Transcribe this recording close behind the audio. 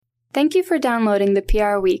Thank you for downloading the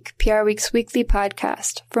PR Week, PR Week's weekly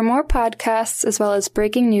podcast. For more podcasts as well as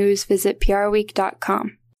breaking news, visit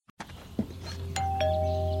prweek.com.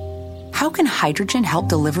 How can hydrogen help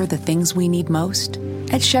deliver the things we need most?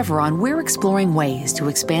 At Chevron, we're exploring ways to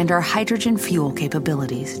expand our hydrogen fuel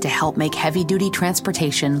capabilities to help make heavy-duty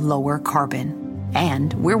transportation lower carbon.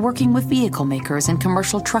 And we're working with vehicle makers and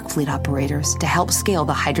commercial truck fleet operators to help scale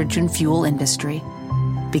the hydrogen fuel industry.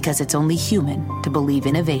 Because it's only human to believe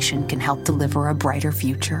innovation can help deliver a brighter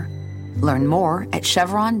future. Learn more at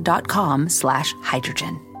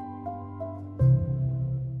chevron.com/hydrogen.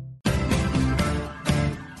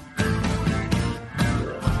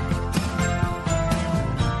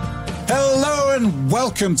 Hello and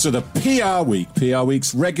welcome to the PR Week, PR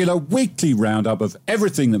Week's regular weekly roundup of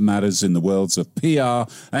everything that matters in the worlds of PR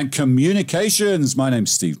and communications. My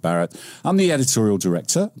name's Steve Barrett. I'm the editorial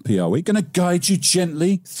director of PR Week, going to guide you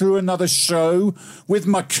gently through another show with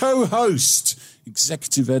my co-host,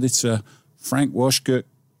 executive editor Frank Washkut.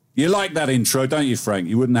 You like that intro, don't you, Frank?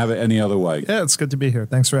 You wouldn't have it any other way. Yeah, it's good to be here.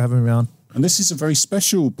 Thanks for having me on. And this is a very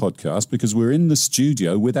special podcast because we're in the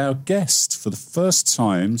studio with our guest for the first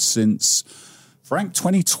time since, Frank,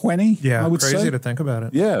 2020, yeah, I would crazy say. to think about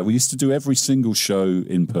it. Yeah, we used to do every single show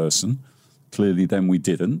in person. Clearly, then we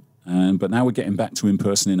didn't. But now we're getting back to in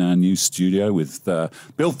person in our new studio with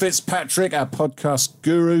Bill Fitzpatrick, our podcast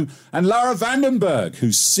guru, and Lara Vandenberg,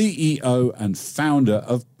 who's CEO and founder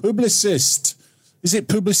of Publicist. Is it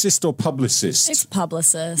Publicist or Publicist? It's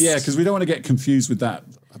Publicist. Yeah, because we don't want to get confused with that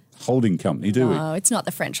holding company, do we? No, it's not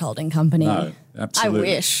the French holding company. No,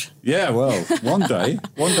 absolutely. I wish. Yeah, well, one day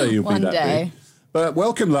you'll be that big. But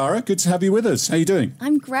welcome, Lara. Good to have you with us. How are you doing?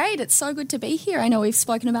 I'm great. It's so good to be here. I know we've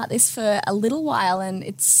spoken about this for a little while, and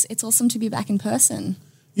it's awesome to be back in person.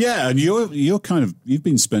 Yeah, and you've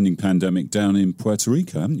been spending pandemic down in Puerto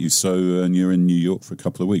Rico, haven't you? So, and you're in New York for a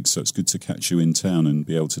couple of weeks, so it's good to catch you in town and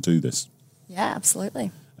be able to do this. Yeah,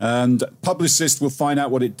 absolutely. And Publicist will find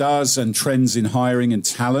out what it does and trends in hiring and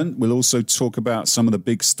talent. We'll also talk about some of the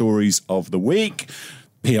big stories of the week.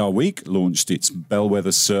 PR Week launched its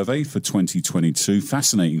Bellwether survey for 2022.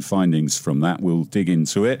 Fascinating findings from that. We'll dig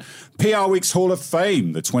into it. PR Week's Hall of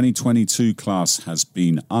Fame, the 2022 class, has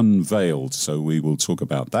been unveiled, so we will talk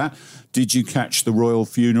about that. Did you catch the royal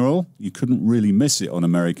funeral? You couldn't really miss it on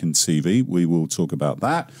American TV. We will talk about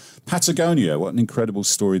that. Patagonia, what an incredible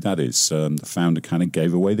story that is. The founder kind of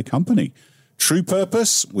gave away the company. True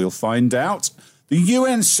purpose, we'll find out. The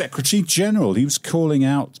UN Secretary General, he was calling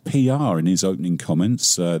out PR in his opening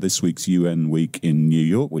comments this week's UN week in New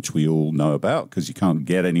York, which we all know about because you can't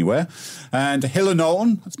get anywhere. And Hill &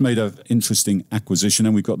 Knowlton has made an interesting acquisition,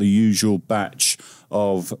 and we've got the usual batch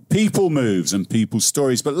of people moves and people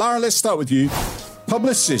stories. But Lara, let's start with you.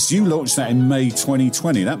 Publicist, you launched that in May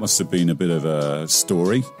 2020. That must have been a bit of a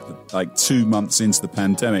story, like 2 months into the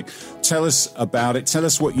pandemic. Tell us about it. Tell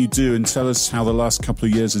us what you do and tell us how the last couple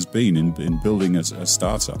of years has been in building a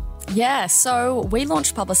startup. Yeah, so we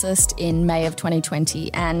launched Publicist in May of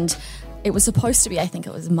 2020, and it was supposed to be, I think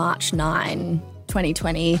it was March 9,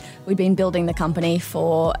 2020. We'd been building the company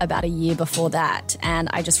for about a year before that, and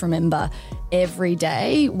I just remember every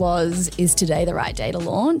day is today the right day to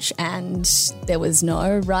launch? And there was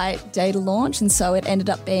no right day to launch, and so it ended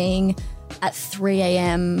up being at 3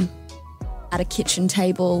 a.m. at a kitchen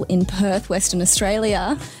table in Perth, Western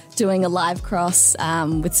Australia, doing a live cross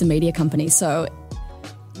with some media companies, so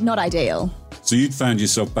not ideal. So you'd found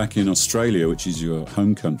yourself back in Australia, which is your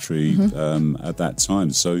home country at that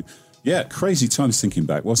time. So yeah, crazy times thinking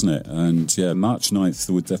back, wasn't it? And yeah, March 9th,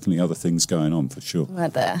 there were definitely other things going on for sure.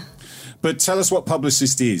 Right there. But tell us what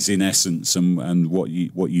Publicist is in essence and what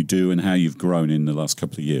you do and how you've grown in the last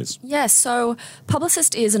couple of years. Yeah, so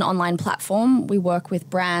Publicist is an online platform. We work with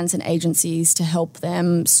brands and agencies to help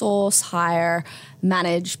them source, hire,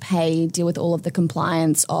 manage, pay, deal with all of the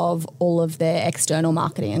compliance of all of their external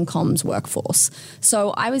marketing and comms workforce. So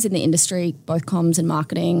I was in the industry, both comms and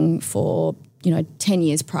marketing, for 10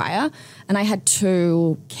 years prior, and I had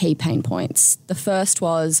two key pain points. The first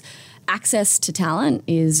was access to talent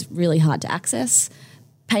is really hard to access.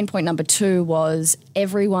 Pain point number two was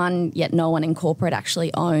everyone, yet no one in corporate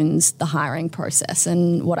actually owns the hiring process.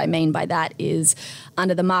 And what I mean by that is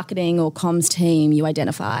under the marketing or comms team, you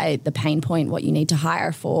identify the pain point, what you need to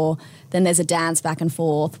hire for. Then there's a dance back and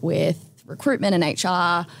forth with recruitment and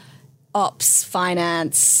HR, ops,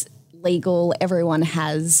 finance, legal, everyone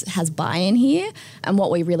has buy-in here. And what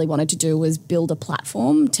we really wanted to do was build a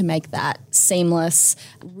platform to make that seamless,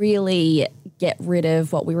 really get rid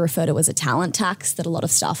of what we refer to as a talent tax that a lot of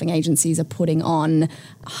staffing agencies are putting on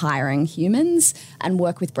hiring humans, and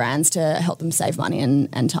work with brands to help them save money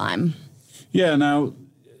and time. Yeah, now,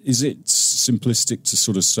 is it simplistic to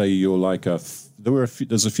sort of say you're like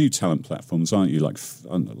there's a few talent platforms, aren't you? Like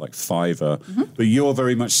Fiverr, but you're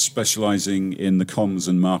very much specializing in the comms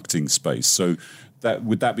and marketing space. So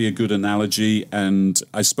would that be a good analogy? And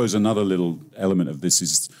I suppose another little element of this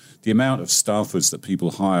is the amount of staffers that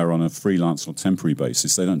people hire on a freelance or temporary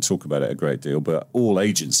basis. They don't talk about it a great deal, but all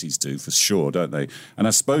agencies do for sure, don't they? And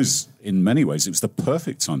I suppose in many ways it was the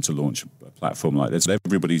perfect time to launch a platform like this.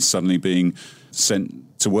 Everybody's suddenly being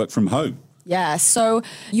sent to work from home. Yeah, so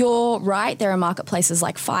you're right. There are marketplaces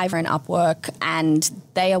like Fiverr and Upwork, and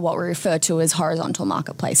they are what we refer to as horizontal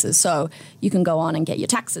marketplaces. So you can go on and get your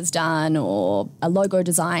taxes done or a logo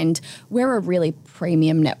designed. We're a really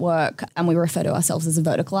premium network, and we refer to ourselves as a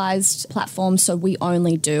verticalized platform. So we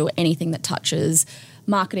only do anything that touches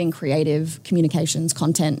marketing, creative, communications,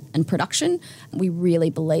 content, and production. We really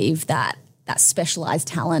believe that specialized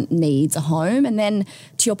talent needs a home. And then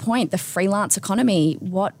to your point, the freelance economy,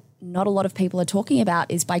 what not a lot of people are talking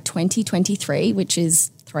about is by 2023, which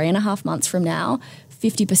is 3.5 months from now,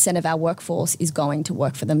 50% of our workforce is going to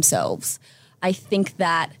work for themselves. I think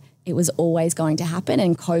that it was always going to happen,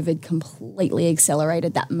 and COVID completely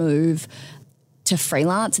accelerated that move to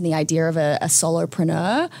freelance and the idea of a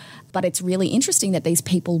solopreneur. But it's really interesting that these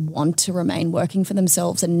people want to remain working for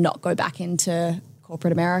themselves and not go back into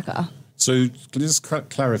corporate America. So can you just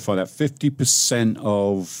clarify that 50%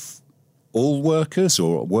 of all workers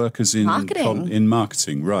or workers in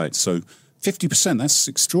marketing, right? So 50%, that's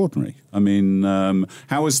extraordinary. I mean,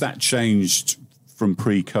 how has that changed from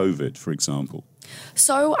pre-COVID, for example?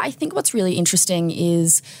 So I think what's really interesting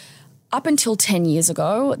is up until 10 years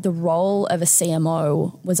ago, the role of a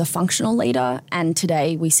CMO was a functional leader, and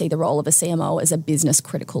today we see the role of a CMO as a business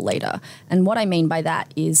critical leader. And what I mean by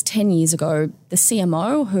that is 10 years ago, the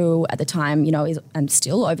CMO, who at the time, is and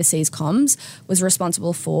still oversees comms, was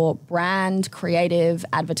responsible for brand, creative,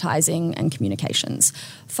 advertising, and communications.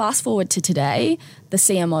 Fast forward to today, the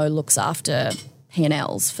CMO looks after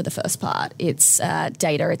P&Ls for the first part. It's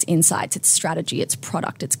data, it's insights, it's strategy, it's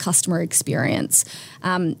product, it's customer experience.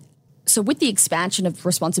 So with the expansion of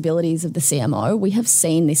responsibilities of the CMO, we have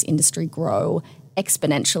seen this industry grow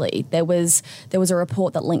exponentially. There was a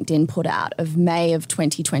report that LinkedIn put out of May of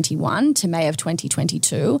 2021 to May of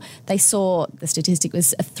 2022. They saw the statistic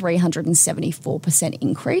was a 374%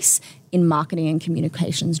 increase in marketing and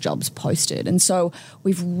communications jobs posted. And so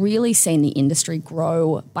we've really seen the industry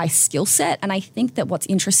grow by skill set. And I think that what's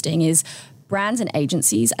interesting is brands and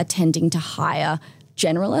agencies are tending to hire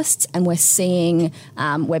generalists, and we're seeing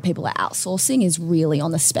where people are outsourcing is really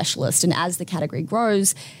on the specialist. And as the category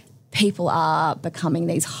grows, people are becoming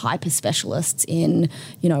these hyper specialists in,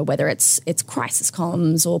 whether it's crisis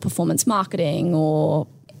comms or performance marketing or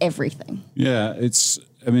everything. Yeah,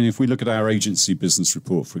 if we look at our agency business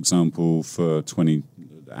report, for example, for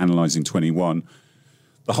analysing 21,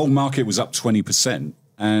 the whole market was up 20%.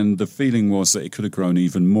 And the feeling was that it could have grown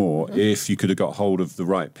even more if you could have got hold of the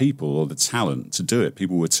right people or the talent to do it.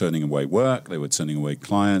 People were turning away work, they were turning away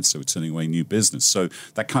clients, they were turning away new business. So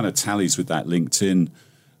that kind of tallies with that LinkedIn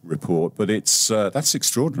report. But that's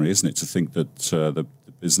extraordinary, isn't it, to think that the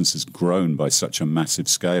business has grown by such a massive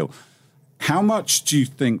scale. How much do you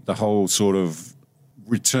think the whole sort of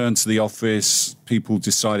return to the office, people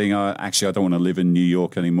deciding, actually, I don't want to live in New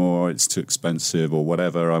York anymore, it's too expensive or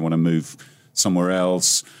whatever, I want to move somewhere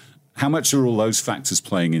else. How much are all those factors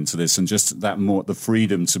playing into this, and just the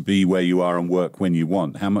freedom to be where you are and work when you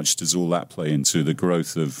want? How much does all that play into the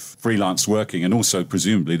growth of freelance working and also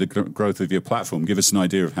presumably the growth of your platform? Give us an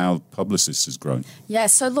idea of how Publicist has grown. Yeah,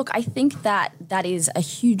 so look, I think that is a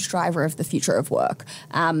huge driver of the future of work.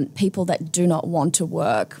 People that do not want to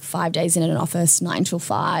work 5 days in an office, 9 till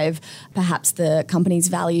 5, perhaps the company's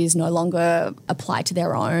values no longer apply to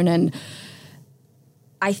their own. And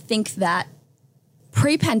I think that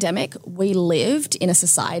pre-pandemic, we lived in a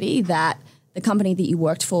society that the company that you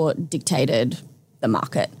worked for dictated the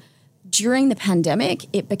market. During the pandemic,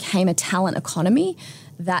 it became a talent economy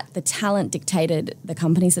that the talent dictated the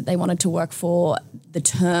companies that they wanted to work for, the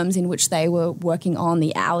terms in which they were working on,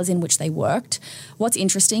 the hours in which they worked. What's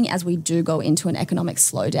interesting as we do go into an economic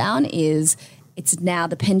slowdown is it's now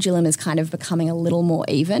the pendulum is kind of becoming a little more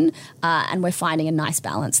even, and we're finding a nice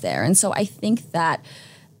balance there. And so I think that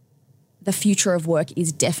the future of work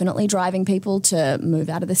is definitely driving people to move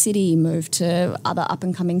out of the city, move to other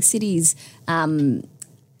up-and-coming cities.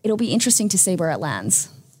 It'll be interesting to see where it lands.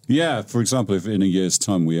 Yeah, for example, if in a year's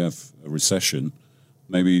time we have a recession,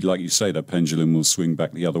 maybe, like you say, that pendulum will swing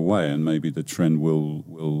back the other way and maybe the trend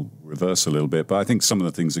will reverse a little bit. But I think some of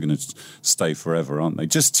the things are going to stay forever, aren't they?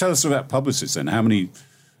 Just tell us about Publicist then. How many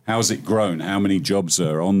How's it grown? How many jobs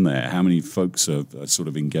are on there? How many folks are sort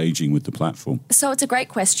of engaging with the platform? So it's a great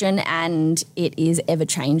question, and it is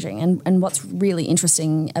ever-changing. And what's really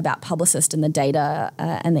interesting about Publicist and the data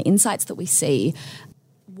and the insights that we see,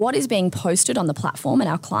 what is being posted on the platform and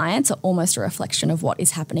our clients are almost a reflection of what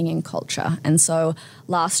is happening in culture. And so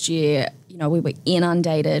last year, we were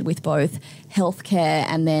inundated with both healthcare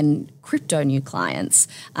and then crypto new clients.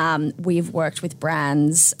 We've worked with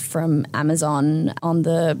brands from Amazon on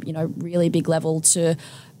the really big level to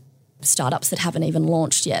startups that haven't even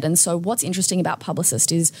launched yet. And so what's interesting about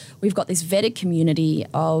Publicist is we've got this vetted community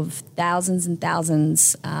of thousands and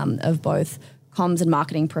thousands of both comms and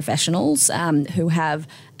marketing professionals who have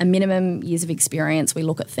a minimum years of experience. We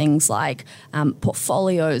look at things like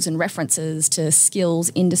portfolios and references to skills,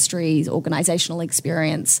 industries, organizational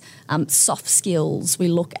experience, soft skills. We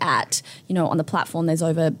look at, on the platform, there's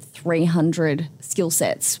over 300 skill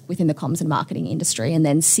sets within the comms and marketing industry and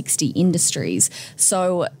then 60 industries.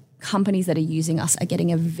 So companies that are using us are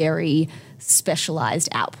getting a very specialized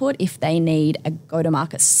output if they need a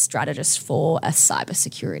go-to-market strategist for a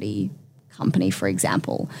cybersecurity company, for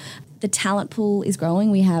example. The talent pool is growing.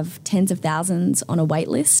 We have tens of thousands on a wait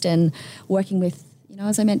list and working with,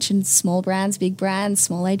 as I mentioned, small brands,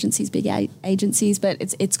 small agencies, big agencies, but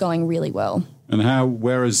it's going really well. And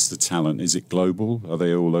where is the talent? Is it global? Are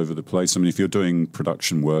they all over the place? I mean, if you're doing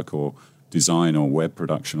production work or design or web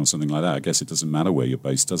production or something like that, I guess it doesn't matter where you're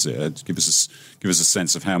based, does it? Give us a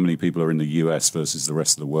sense of how many people are in the US versus the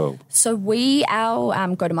rest of the world. So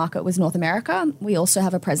our go-to-market was North America. We also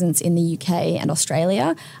have a presence in the UK and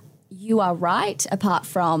Australia. You are right, apart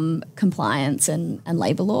from compliance and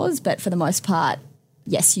labour laws, but for the most part,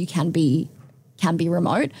 yes, you can be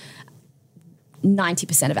remote.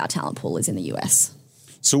 90% of our talent pool is in the US.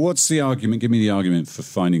 So what's the argument? Give me the argument for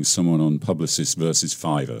finding someone on Publicist versus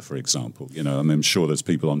Fiverr, for example. I'm sure there's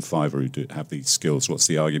people on Fiverr who do have these skills. What's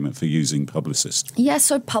the argument for using Publicist? Yeah,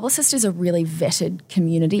 so Publicist is a really vetted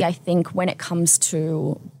community. I think when it comes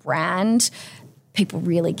to brand, people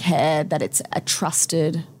really care that it's a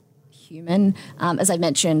trusted human. As I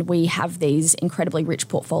mentioned, we have these incredibly rich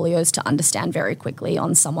portfolios to understand very quickly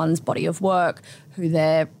on someone's body of work, who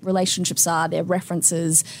their relationships are, their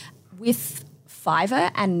references. With Fiverr,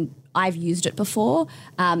 and I've used it before.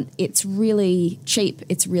 It's really cheap.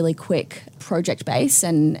 It's really quick, project based,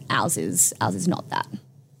 and ours is not that.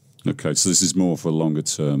 Okay, so this is more for longer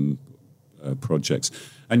term projects,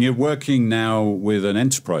 and you're working now with an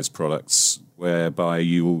enterprise products whereby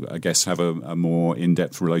you, I guess, have a more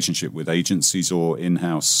in-depth relationship with agencies or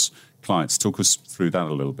in-house clients. Talk us through that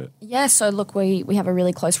a little bit. Yeah, so look, we have a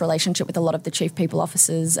really close relationship with a lot of the chief people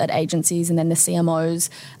officers at agencies and then the CMOs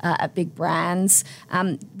at big brands.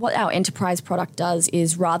 What our enterprise product does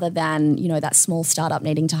is rather than, that small startup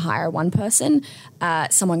needing to hire one person,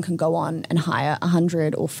 someone can go on and hire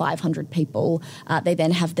 100 or 500 people. They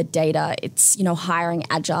then have the data. It's, hiring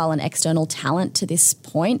agile and external talent to this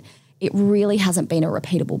point. It really hasn't been a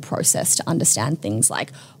repeatable process to understand things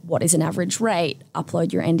like what is an average rate,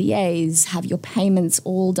 upload your NDAs, have your payments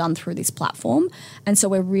all done through this platform. And so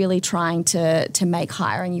we're really trying to make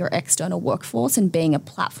hiring your external workforce and being a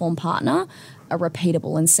platform partner a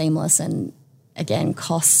repeatable and seamless and, again,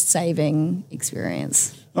 cost-saving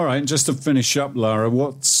experience. All right, and just to finish up, Lara,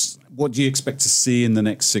 what do you expect to see in the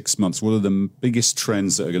next 6 months? What are the biggest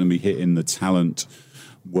trends that are going to be hitting the talent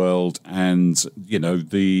world and,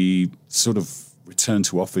 the sort of return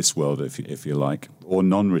to office world, if you like, or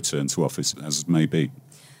non-return to office, as it may be?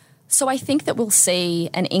 So I think that we'll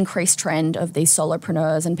see an increased trend of these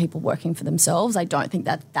solopreneurs and people working for themselves. I don't think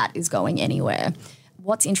that is going anywhere.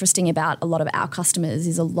 What's interesting about a lot of our customers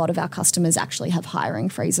is a lot of our customers actually have hiring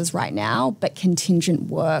freezes right now, but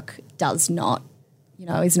contingent work does not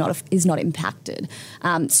is not impacted.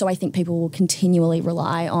 So I think people will continually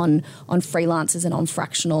rely on freelancers and on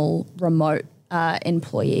fractional remote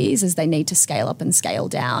employees as they need to scale up and scale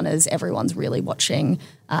down as everyone's really watching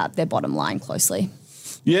their bottom line closely.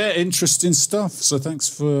 Yeah, interesting stuff. So thanks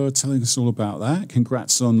for telling us all about that.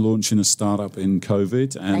 Congrats on launching a startup in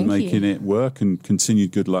COVID and making it work, and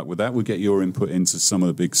continued good luck with that. We'll get your input into some of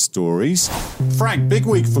the big stories. Frank, big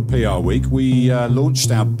week for PR Week. We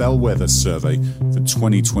launched our Bellwether survey for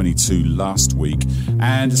 2022 last week,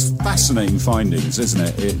 and it's fascinating findings, isn't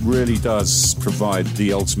it? It really does provide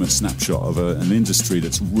the ultimate snapshot of an industry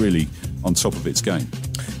that's really on top of its game.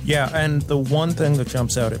 Yeah, and the one thing that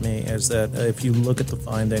jumps out at me is that if you look at the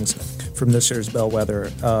findings, from this year's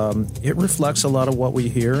Bellwether, it reflects a lot of what we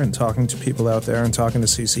hear and talking to people out there and talking to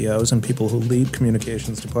CCOs and people who lead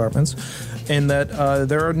communications departments, and that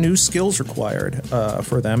there are new skills required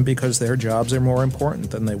for them because their jobs are more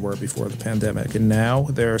important than they were before the pandemic. And now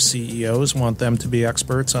their CEOs want them to be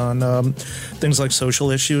experts on things like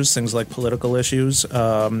social issues, things like political issues,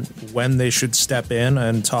 when they should step in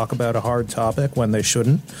and talk about a hard topic, when they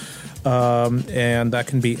shouldn't. And that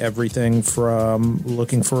can be everything from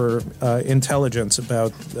looking for intelligence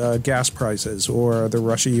about gas prices or the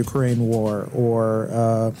Russia-Ukraine war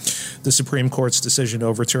or the Supreme Court's decision to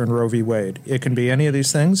overturn Roe v. Wade. It can be any of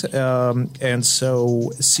these things. And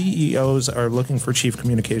so CEOs are looking for chief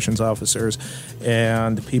communications officers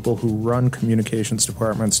and people who run communications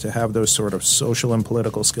departments to have those sort of social and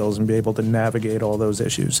political skills and be able to navigate all those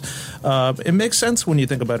issues. It makes sense when you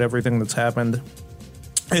think about everything that's happened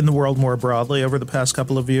in the world more broadly over the past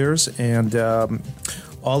couple of years, and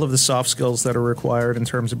all of the soft skills that are required in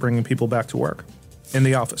terms of bringing people back to work in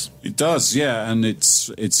the office. It does, yeah, and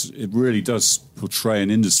it really does portray an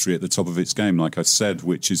industry at the top of its game, like I said,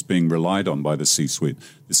 which is being relied on by the C-suite.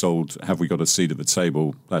 This old, have we got a seat at the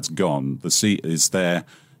table, that's gone. The seat is there.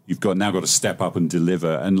 You've now got to step up and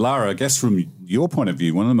deliver. And Lara, I guess from your point of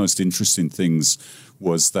view, one of the most interesting things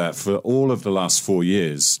was that for all of the last 4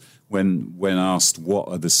 years, when asked what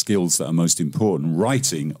are the skills that are most important,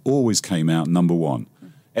 writing always came out number one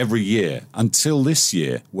every year until this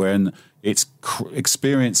year, when it's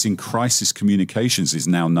experiencing crisis communications is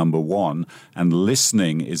now number one, and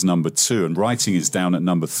listening is number two, and writing is down at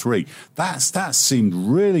number three. That seemed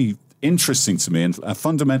really interesting to me, and a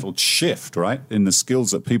fundamental shift, right, in the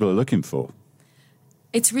skills that people are looking for.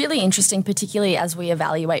 It's really interesting, particularly as we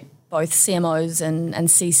evaluate both CMOs and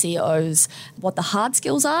CCOs, what the hard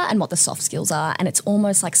skills are and what the soft skills are. And it's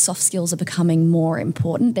almost like soft skills are becoming more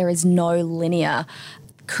important. There is no linear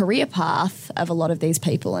career path of a lot of these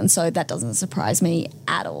people. And so that doesn't surprise me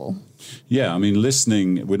at all. Yeah, I mean,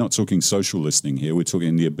 listening, we're not talking social listening here. We're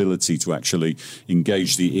talking the ability to actually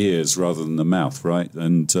engage the ears rather than the mouth, right?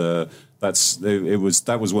 And that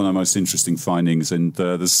was one of the most interesting findings. And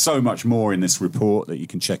there's so much more in this report that you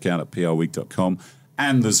can check out at prweek.com.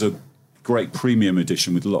 And there's a great premium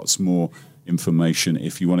edition with lots more information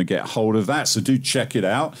if you want to get hold of that. So do check it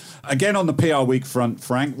out. Again, on the PR Week front,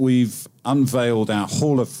 Frank, we've unveiled our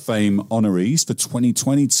Hall of Fame honorees for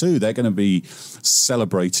 2022. They're going to be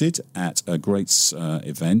celebrated at a great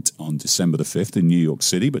event on December the 5th in New York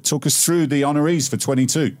City. But talk us through the honorees for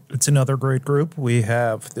 22. It's another great group. We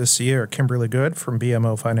have this year Kimberly Good from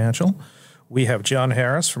BMO Financial. We have John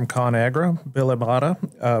Harris from ConAgra, Bill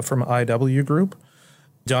Amata from IW Group,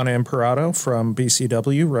 Donna Imperato from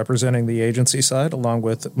BCW, representing the agency side, along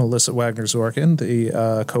with Melissa Wagner-Zorkin,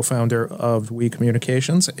 the co-founder of We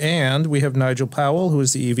Communications. And we have Nigel Powell, who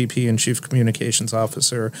is the EVP and Chief Communications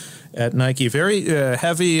Officer at Nike. Very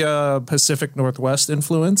heavy Pacific Northwest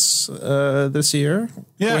influence this year.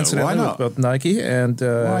 Yeah, coincidentally, why not? with both Nike and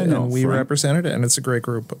we Frank? represented it, and it's a great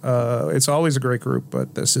group. It's always a great group,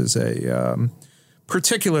 but this is a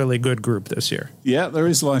particularly good group this year. Yeah, there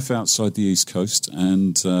is life outside the East Coast,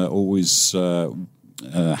 and always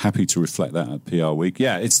happy to reflect that at PR Week.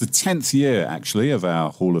 Yeah, it's the 10th year, actually, of our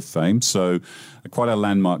Hall of Fame, so quite a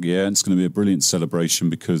landmark year, and it's going to be a brilliant celebration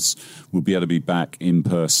because we'll be able to be back in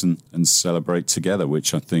person and celebrate together,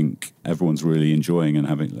 which I think everyone's really enjoying and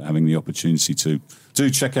having the opportunity to. Do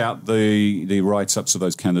check out the write-ups of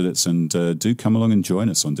those candidates, and do come along and join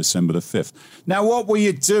us on December the 5th. Now, what were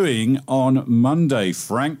you doing on Monday,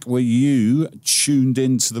 Frank? Were you tuned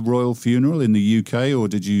into the royal funeral in the UK, or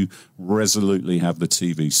did you resolutely have the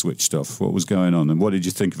TV switched off? What was going on, and what did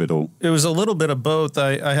you think of it all? It was a little bit of both.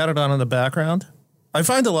 I had it on in the background. I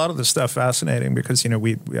find a lot of the stuff fascinating because,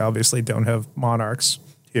 we obviously don't have monarchs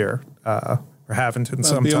here. Or haven't in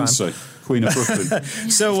some time. Beyonce, Queen of Brooklyn.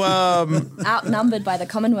 So outnumbered by the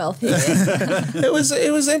Commonwealth here. It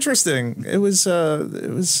was interesting. It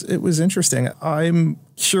was interesting. I'm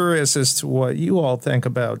curious as to what you all think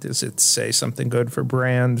about. Does it say something good for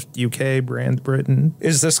brand UK, brand Britain?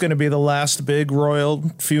 Is this going to be the last big royal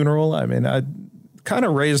funeral? I mean, I kind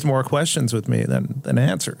of raised more questions with me than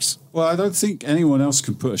answers. Well, I don't think anyone else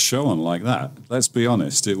can put a show on like that. Let's be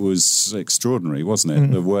honest. It was extraordinary, wasn't it?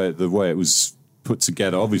 Mm-hmm. The way it was put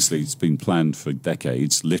together. Obviously, it's been planned for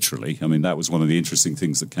decades, literally. I mean, that was one of the interesting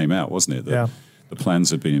things that came out, wasn't it? The plans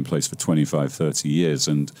had been in place for 25, 30 years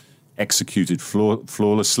and executed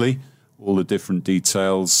flawlessly, all the different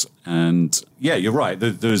details. And yeah, you're right.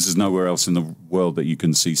 There's nowhere else in the world that you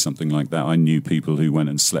can see something like that. I knew people who went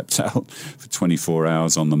and slept out for 24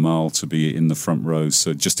 hours on the Mall to be in the front row.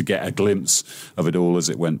 So just to get a glimpse of it all as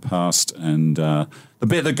it went past. And the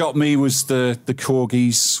bit that got me was the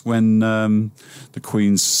corgis when the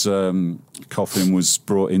Queen's coffin was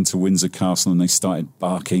brought into Windsor Castle and they started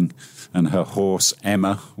barking. And her horse,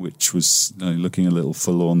 Emma, which was looking a little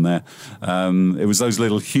forlorn there. It was those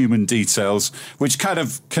little human details which kind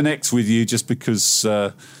of connect with you just because,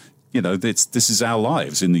 this is our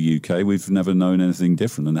lives in the UK. We've never known anything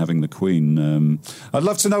different than having the Queen. I'd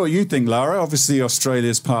love to know what you think, Lara. Obviously,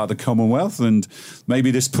 Australia's part of the Commonwealth, and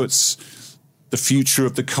maybe this puts the future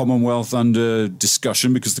of the Commonwealth under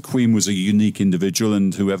discussion because the Queen was a unique individual,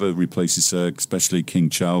 and whoever replaces her, especially King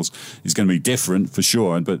Charles, is going to be different for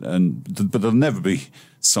sure. But there'll never be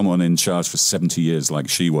someone in charge for 70 years like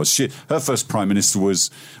she was. Her first Prime Minister was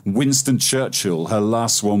Winston Churchill. Her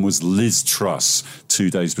last one was Liz Truss 2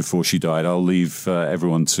 days before she died. I'll leave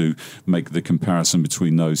everyone to make the comparison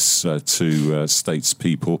between those two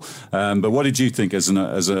statespeople. But what did you think as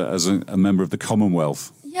a member of the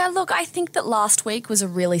Commonwealth? Yeah, look, I think that last week was a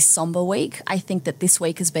really somber week. I think that this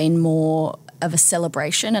week has been more of a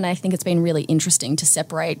celebration, and I think it's been really interesting to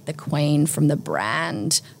separate the Queen from the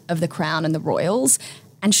brand of the Crown and the Royals.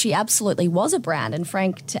 And she absolutely was a brand. And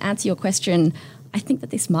Frank, to answer your question, I think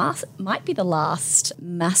that this might be the last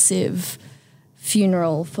massive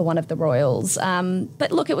funeral for one of the royals.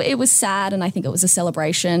 But look, it was sad, and I think it was a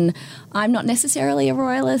celebration. I'm not necessarily a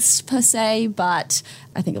royalist per se, but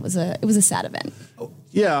I think it was a sad event.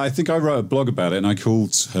 Yeah, I think I wrote a blog about it, and I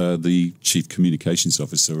called her the Chief Communications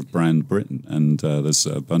Officer of Brand Britain. And there's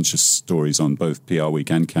a bunch of stories on both PR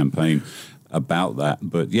Week and Campaign about that.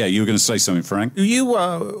 But yeah, you were going to say something, Frank?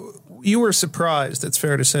 You were surprised, it's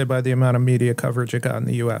fair to say, by the amount of media coverage it got in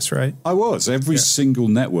the US, right? I was. Every single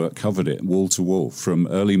network covered it wall to wall from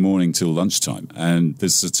early morning till lunchtime. And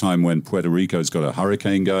there's a time when Puerto Rico's got a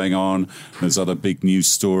hurricane going on. There's other big news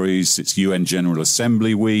stories. It's UN General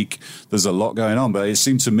Assembly week. There's a lot going on. But it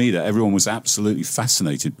seemed to me that everyone was absolutely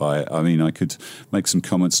fascinated by it. I mean, I could make some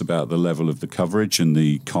comments about the level of the coverage and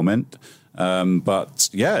the comment. But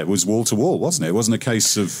yeah, it was wall to wall, wasn't it? It wasn't a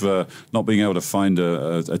case of not being able to find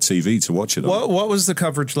a TV to watch it on. What was the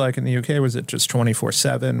coverage like in the UK? Was it just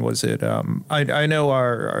 24/7? Was it? I know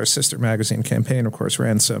our sister magazine Campaign, of course,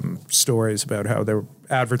 ran some stories about how their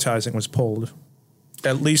advertising was pulled,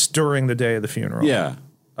 at least during the day of the funeral. Yeah.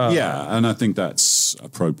 And I think that's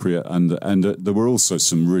appropriate. And there were also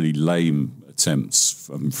some really lame attempts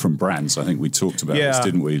from brands. I think we talked about this,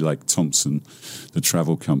 didn't we? Like Thompson, the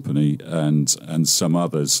travel company, and some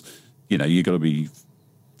others. You got to be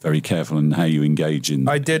very careful in how you engage in.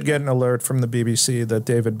 I did get an alert from the BBC that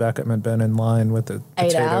David Beckham had been in line with the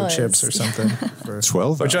potato chips or something for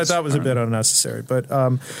 12 which hours, I thought was a bit unnecessary. But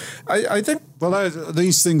I think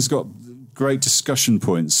these things got great discussion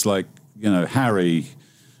points. Like Harry.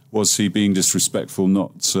 Was he being disrespectful,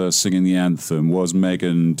 not singing the anthem? Was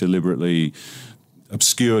Meghan deliberately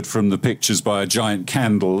obscured from the pictures by a giant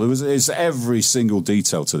candle? It's every single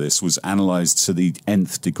detail to this was analysed to the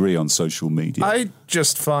nth degree on social media. I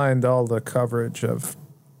just find all the coverage of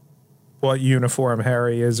what uniform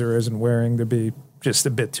Harry is or isn't wearing to be just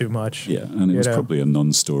a bit too much. Yeah, and it was probably a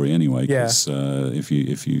non-story anyway, because if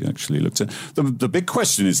you actually looked at the big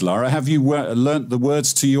question is, Lara, have you learnt the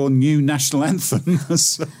words to your new national anthem?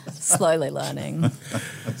 Slowly learning.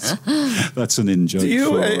 That's an in-joke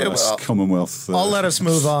for us Commonwealth. I'll let us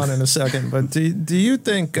move on in a second, but do you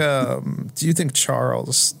think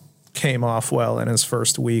Charles came off well in his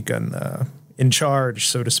first week and in charge,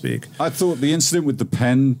 so to speak? I thought the incident with the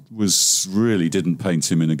pen really didn't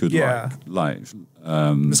paint him in a good light.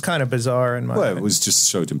 It was kind of bizarre in my opinion. It was just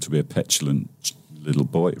showed him to be a petulant little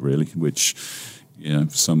boy, really, which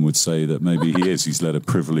some would say that maybe he is. He's led a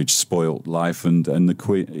privileged, spoilt life, and the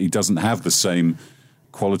Queen, he doesn't have the same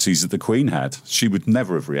qualities that the Queen had. She would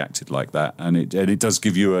never have reacted like that, and it does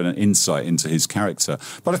give you an insight into his character.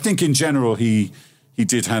 But I think in general he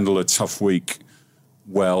did handle a tough week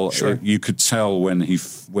well. Sure. You could tell when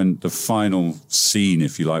the final scene,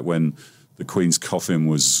 if you like, when the Queen's coffin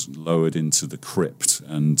was lowered into the crypt,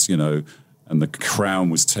 and the crown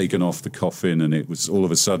was taken off the coffin, and it was all of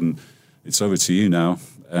a sudden, it's over to you now,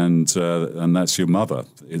 and that's your mother.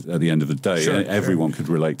 At the end of the day, everyone could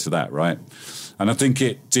relate to that, right? And I think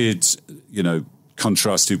it did,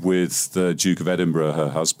 contrasted with the Duke of Edinburgh, her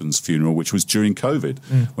husband's funeral, which was during COVID,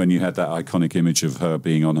 when you had that iconic image of her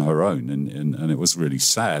being on her own, and it was really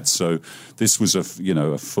sad. So this was a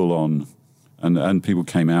full-on, and people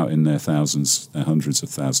came out in their thousands, their hundreds of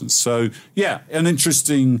thousands. So yeah, an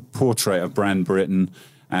interesting portrait of Brand Britain,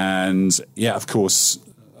 And yeah, of course,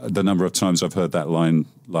 the number of times I've heard that line,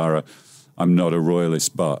 Lara, I'm not a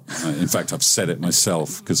royalist, but in fact, I've said it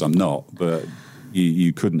myself because I'm not, but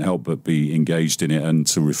you couldn't help but be engaged in it and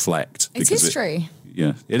to reflect. It's history.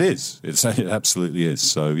 It is. It absolutely is.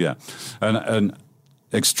 So, yeah. An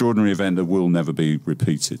extraordinary event that will never be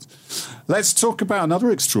repeated. Let's talk about another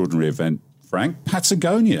extraordinary event, Frank.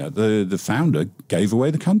 Patagonia, the founder, gave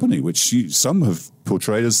away the company, which some have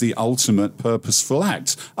portrayed as the ultimate purposeful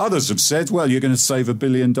act. Others have said, well, you're going to save $1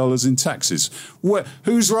 billion in taxes.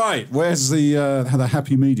 Who's right? Where's the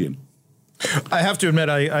happy medium? I have to admit,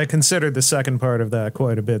 I considered the second part of that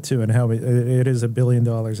quite a bit, too, and how it is $1 billion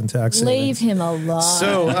in tax Leave savings. him alone.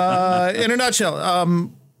 So, in a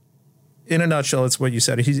nutshell, it's what you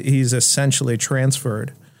said. He's essentially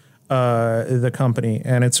transferred the company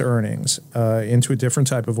and its earnings into a different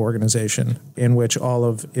type of organization in which all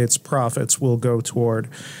of its profits will go toward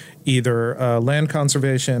either land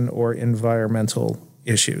conservation or environmental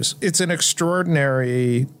issues. It's an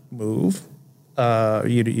extraordinary move.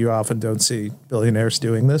 You often don't see billionaires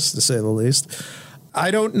doing this, to say the least. I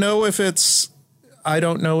don't know if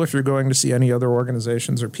you're going to see any other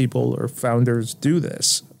organizations or people or founders do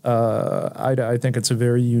this. I think it's a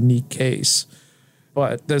very unique case.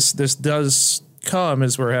 But this does come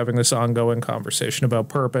as we're having this ongoing conversation about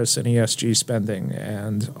purpose and ESG spending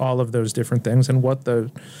and all of those different things and what the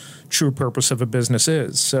true purpose of a business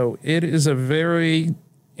is. So it is a very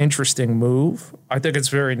interesting move. I think it's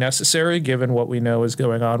very necessary given what we know is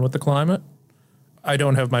going on with the climate. I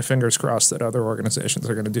don't have my fingers crossed that other organizations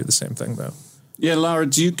are going to do the same thing, though. Yeah, Lara,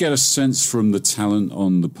 do you get a sense from the talent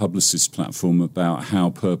on the Publicist platform about how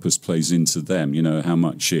purpose plays into them? You know, how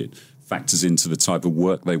much it factors into the type of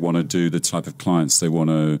work they want to do, the type of clients they want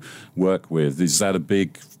to work with. Is that a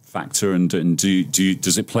big factor, and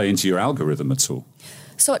does it play into your algorithm at all?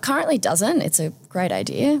 So it currently doesn't. It's a great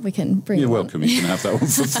idea. We can bring You're it welcome. You can have that one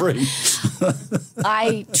for free.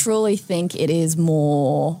 I truly think it is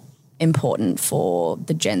more important for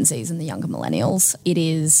the Gen Zs and the younger millennials. It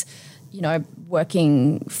is,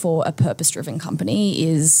 working for a purpose-driven company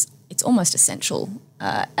it's almost essential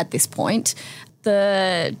at this point.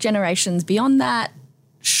 The generations beyond that,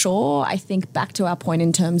 sure, I think back to our point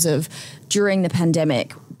in terms of during the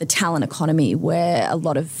pandemic, the talent economy where a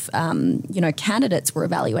lot of, candidates were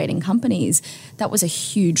evaluating companies, that was a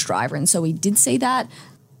huge driver. And so we did see that.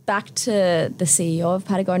 Back to the CEO of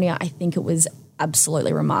Patagonia, I think it was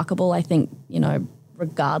absolutely remarkable. I think,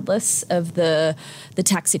 regardless of the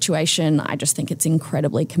tax situation, I just think it's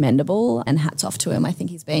incredibly commendable, and hats off to him. I think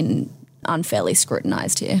he's been unfairly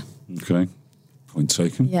scrutinised here. Okay. Point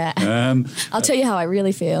taken. Yeah. I'll tell you how I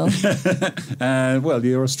really feel. Well,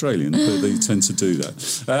 you're Australian, but they tend to do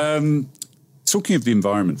that. Talking of the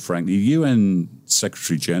environment, Frank, the UN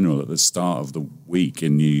Secretary-General at the start of the week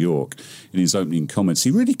in New York, in his opening comments,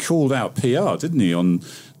 he really called out PR, didn't he, on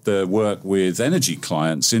the work with energy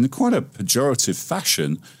clients in quite a pejorative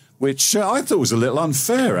fashion, which I thought was a little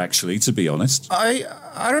unfair, actually, to be honest. I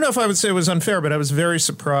don't know if I would say it was unfair, but I was very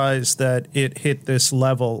surprised that it hit this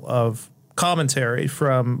level of commentary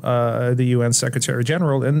from the UN Secretary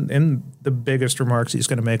General in the biggest remarks he's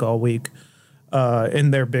going to make all week in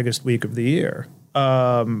their biggest week of the year.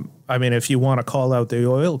 I mean, if you want to call out the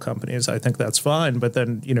oil companies, I think that's fine. But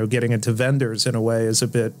then, getting into vendors in a way is a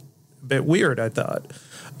bit weird, I thought.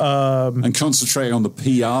 And concentrating on the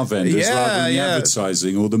PR vendors rather than the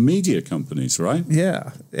advertising or the media companies, right?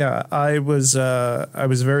 Yeah. I was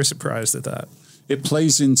very surprised at that. It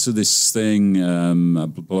plays into this thing, a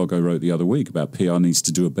blog I wrote the other week about PR needs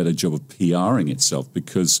to do a better job of PRing itself,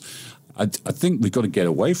 because I think we've got to get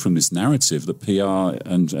away from this narrative that PR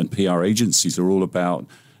and PR agencies are all about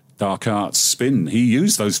dark arts spin. He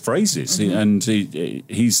used those phrases, and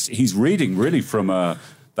he's reading really from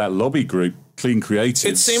that lobby group, Clean Creative's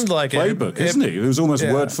it seemed like playbook, isn't it? It was almost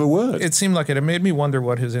word for word. It seemed like it. It made me wonder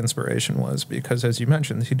what his inspiration was, because, as you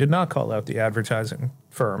mentioned, he did not call out the advertising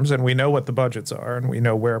firms, and we know what the budgets are, and we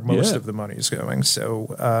know where most of the money is going.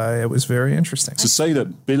 So it was very interesting. To say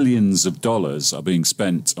that billions of dollars are being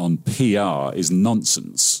spent on PR is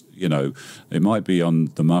nonsense. It might be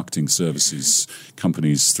on the marketing services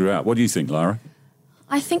companies throughout. What do you think, Lara?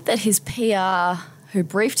 I think that his PR, who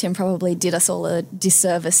briefed him, probably did us all a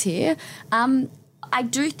disservice here. I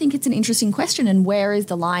do think it's an interesting question, and where is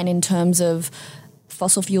the line in terms of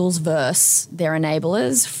fossil fuels versus their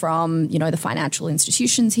enablers from, the financial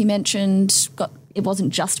institutions he mentioned. It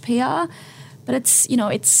wasn't just PR, but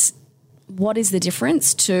it's what is the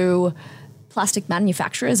difference to plastic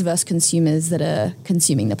manufacturers versus consumers that are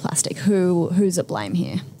consuming the plastic. Who's at blame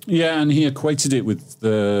here? Yeah, and he equated it with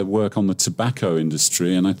the work on the tobacco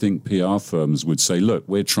industry, and I think PR firms would say, look,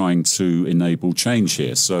 we're trying to enable change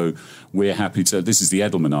here, so we're happy to, this is the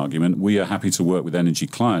Edelman argument, we are happy to work with energy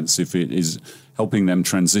clients if it is helping them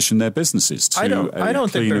transition their businesses to I don't cleaner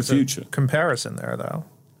think there's future. A comparison there, though.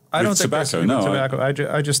 I don't think tobacco, no. Tobacco.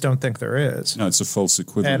 I just don't think there is. No, it's a false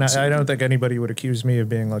equivalent. And I don't think anybody would accuse me of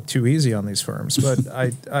being like too easy on these firms. But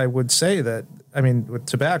I would say that, I mean, with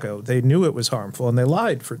tobacco, they knew it was harmful and they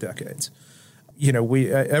lied for decades. You know,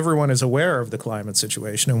 everyone is aware of the climate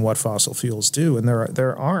situation and what fossil fuels do. And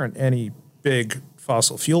there aren't any big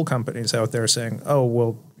fossil fuel companies out there saying, oh,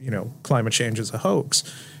 well, you know, climate change is a hoax.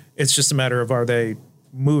 It's just a matter of, are they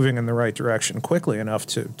moving in the right direction quickly enough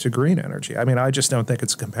to green energy? I mean, I just don't think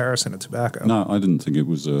it's a comparison to tobacco. No, I didn't think it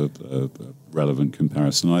was a relevant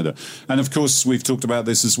comparison either. And of course, we've talked about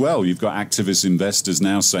this as well. You've got activist investors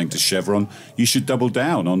now saying to Chevron, you should double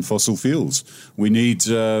down on fossil fuels. We need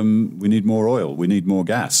more oil. We need more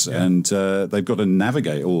gas. Yeah. And they've got to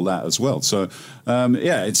navigate all that as well. So,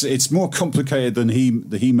 it's more complicated than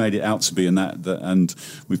he made it out to be, and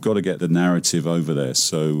we've got to get the narrative over there.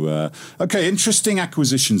 So, okay, interesting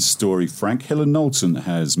acquisition story, Frank. Hill & Knowlton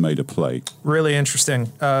has made a play. Really interesting.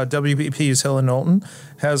 WPP's Hill & Knowlton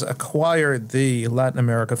has acquired the Latin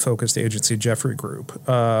America-focused agency Jeffrey Group.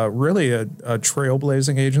 Really a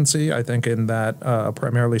trailblazing agency, I think, in that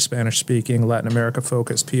primarily Spanish-speaking, Latin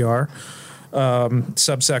America-focused PR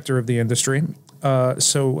subsector of the industry.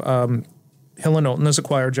 So Hill & Knowlton has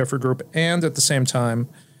acquired Jeffrey Group, and at the same time,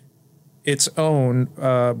 its own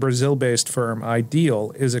Brazil-based firm,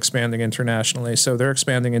 Ideal, is expanding internationally. So they're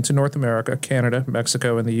expanding into North America, Canada,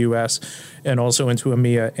 Mexico, and the U.S., and also into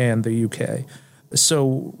EMEA and the U.K.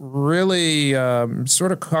 So really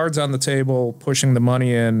sort of cards on the table, pushing the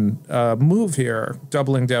money in, move here,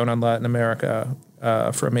 doubling down on Latin America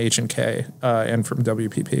from H&K and from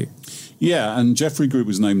WPP. Yeah, and Jeffrey Group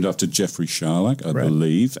was named after Jeffrey Sharlock, I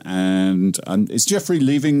believe. And is Jeffrey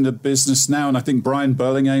leaving the business now? And I think Brian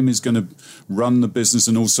Burlingame is going to run the business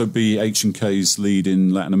and also be H&K's lead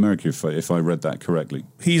in Latin America, if I read that correctly.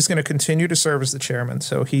 He's going to continue to serve as the chairman.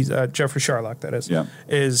 So he's Jeffrey Sharlock, that is,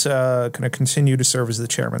 is going to continue to serve as the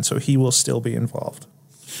chairman. So he will still be involved.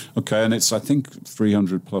 Okay, and it's, I think,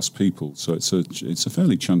 300 plus people. So it's a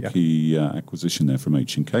fairly chunky acquisition there from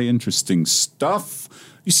H&K. Interesting stuff.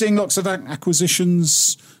 You seeing lots of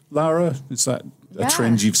acquisitions, Lara? Is that a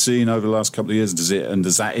trend you've seen over the last couple of years?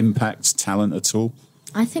 Does that impact talent at all?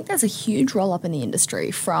 I think there's a huge roll-up in the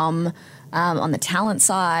industry from on the talent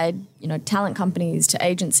side, you know, talent companies to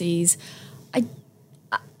agencies.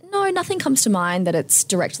 No, nothing comes to mind that it's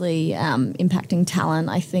directly impacting talent.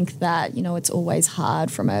 I think that, you know, it's always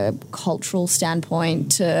hard from a cultural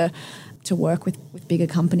standpoint to work with bigger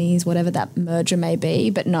companies, whatever that merger may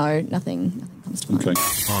be. But no, nothing comes to mind. Okay.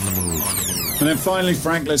 On the move. And then finally,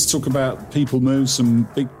 Frank, let's talk about people moves, some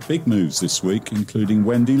big moves this week, including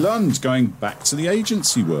Wendy Lund going back to the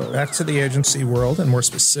agency world. Back to the agency world, and more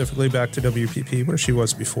specifically back to WPP, where she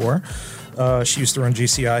was before. She used to run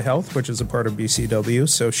GCI Health, which is a part of BCW,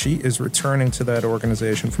 so she is returning to that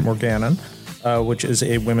organization from Organon, which is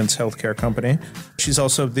a women's healthcare company. She's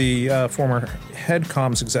also the former head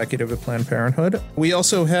comms executive at Planned Parenthood. We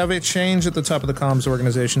also have a change at the top of the comms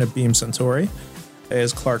organization at Beam Centauri,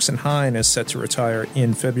 as Clarkson Hine is set to retire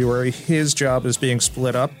in February. His job is being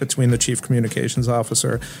split up between the Chief Communications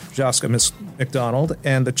Officer, Joska McDonald,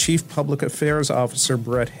 and the Chief Public Affairs Officer,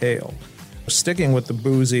 Brett Hale. Sticking with the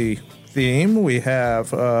boozy theme, we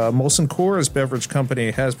have Molson Coors Beverage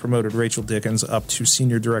Company has promoted Rachel Dickens up to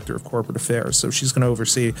Senior Director of Corporate Affairs, so she's going to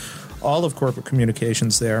oversee all of corporate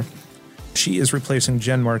communications there. She is replacing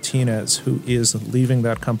Jen Martinez, who is leaving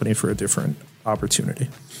that company for a different opportunity.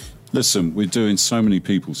 Listen, we're doing so many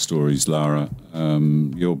people's stories, Lara.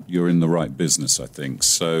 You're in the right business, I think.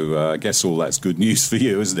 So I guess all that's good news for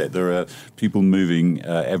you, isn't it? There are people moving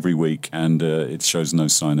every week, and it shows no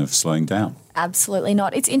sign of slowing down. Absolutely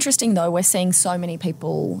not. It's interesting, though. We're seeing so many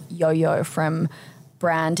people yo-yo from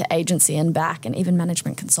brand to agency and back, and even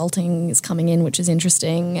management consulting is coming in, which is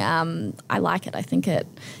interesting. I like it. I think it,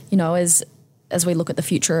 you know, as we look at the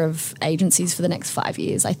future of agencies for the next 5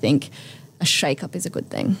 years, I think a shake-up is a good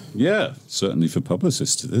thing. Yeah, certainly for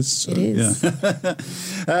Publicist it is. So, it is.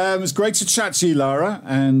 Yeah. It was great to chat to you, Lara,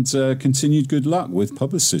 and continued good luck with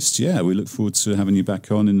Publicist. Yeah, we look forward to having you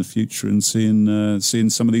back on in the future and seeing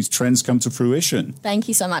some of these trends come to fruition. Thank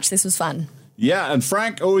you so much. This was fun. Yeah, and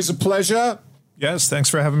Frank, always a pleasure. Yes, thanks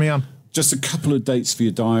for having me on. Just a couple of dates for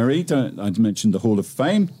your diary. I mentioned the Hall of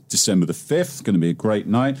Fame, December the 5th, going to be a great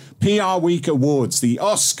night. PR Week Awards, the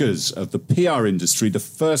Oscars of the PR industry. The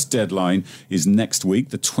first deadline is next week,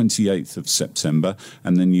 the 28th of September.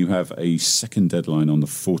 And then you have a second deadline on the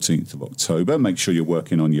 14th of October. Make sure you're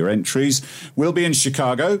working on your entries. We'll be in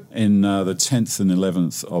Chicago in the 10th and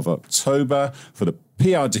 11th of October for the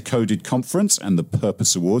PR Decoded Conference and the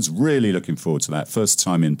Purpose Awards. Really looking forward to that. First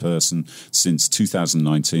time in person since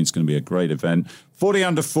 2019. It's going to be a great event. 40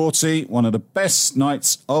 Under 40, one of the best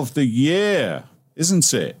nights of the year,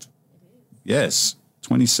 isn't it? Yes,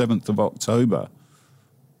 27th of October.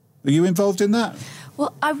 Are you involved in that?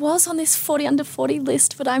 Well, I was on this 40 Under 40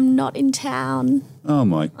 list, but I'm not in town. Oh,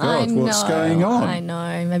 my God. What's going on? I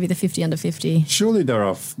know. Maybe the 50 Under 50. Surely there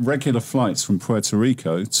are regular flights from Puerto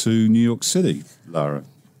Rico to New York City, Lara.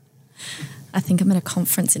 I think I'm at a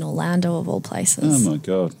conference in Orlando, of all places. Oh, my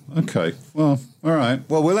God. Okay. Well, all right.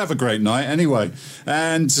 Well, we'll have a great night anyway.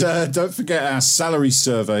 And don't forget our salary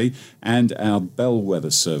survey and our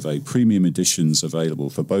bellwether survey. Premium editions available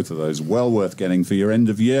for both of those. Well worth getting for your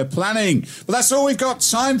end-of-year planning. But that's all we've got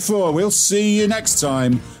time for. We'll see you next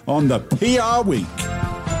time on the PR Week.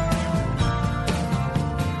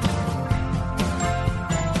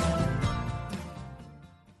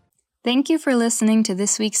 Thank you for listening to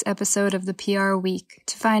this week's episode of the PR Week.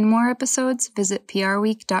 To find more episodes, visit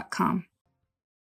prweek.com.